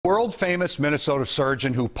world-famous Minnesota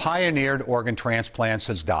surgeon who pioneered organ transplants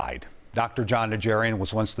has died. Dr. John Najarian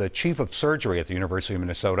was once the chief of surgery at the University of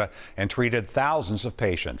Minnesota and treated thousands of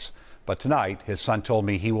patients. But tonight, his son told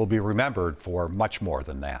me he will be remembered for much more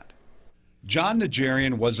than that. John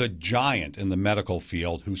Najarian was a giant in the medical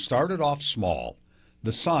field who started off small,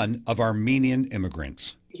 the son of Armenian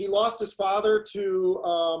immigrants. He lost his father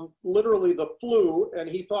to literally the flu, and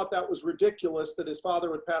he thought that was ridiculous that his father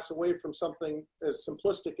would pass away from something as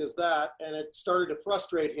simplistic as that, and it started to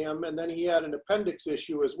frustrate him. And then he had an appendix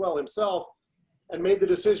issue as well himself and made the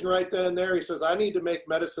decision right then and there. He says, I need to make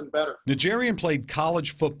medicine better. Najarian played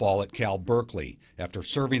college football at Cal Berkeley. After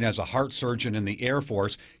serving as a heart surgeon in the Air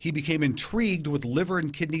Force, he became intrigued with liver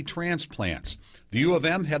and kidney transplants. The U of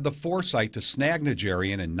M had the foresight to snag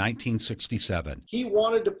Najarian in 1967. He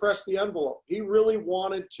wanted to press the envelope. He really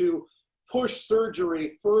wanted to push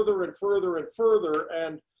surgery further and further and further.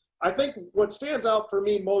 And I think what stands out for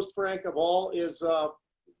me most, Frank, of all is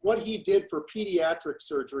what he did for pediatric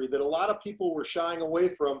surgery that a lot of people were shying away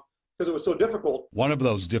from because it was so difficult. One of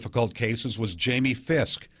those difficult cases was Jamie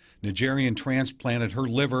Fisk. Najarian transplanted her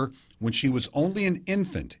liver when she was only an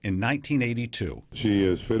infant in 1982. She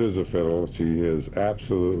is fit as a fiddle. She is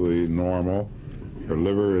absolutely normal. Her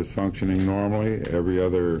liver is functioning normally. Every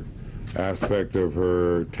other aspect of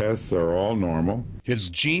her tests are all normal. His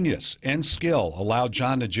genius and skill allowed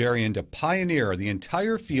John Najarian to pioneer the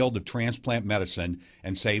entire field of transplant medicine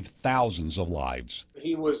and save thousands of lives.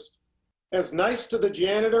 He was as nice to the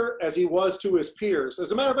janitor as he was to his peers.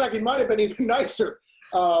 As a matter of fact, he might have been even nicer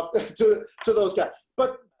to those guys.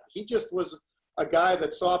 But he just was a guy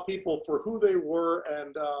that saw people for who they were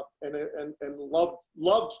and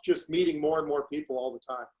loved just meeting more and more people all the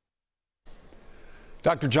time.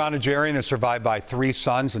 Dr. John Najarian is survived by 3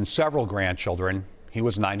 sons and several grandchildren. He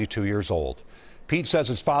was 92 years old. Pete says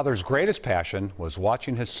his father's greatest passion was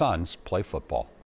watching his sons play football.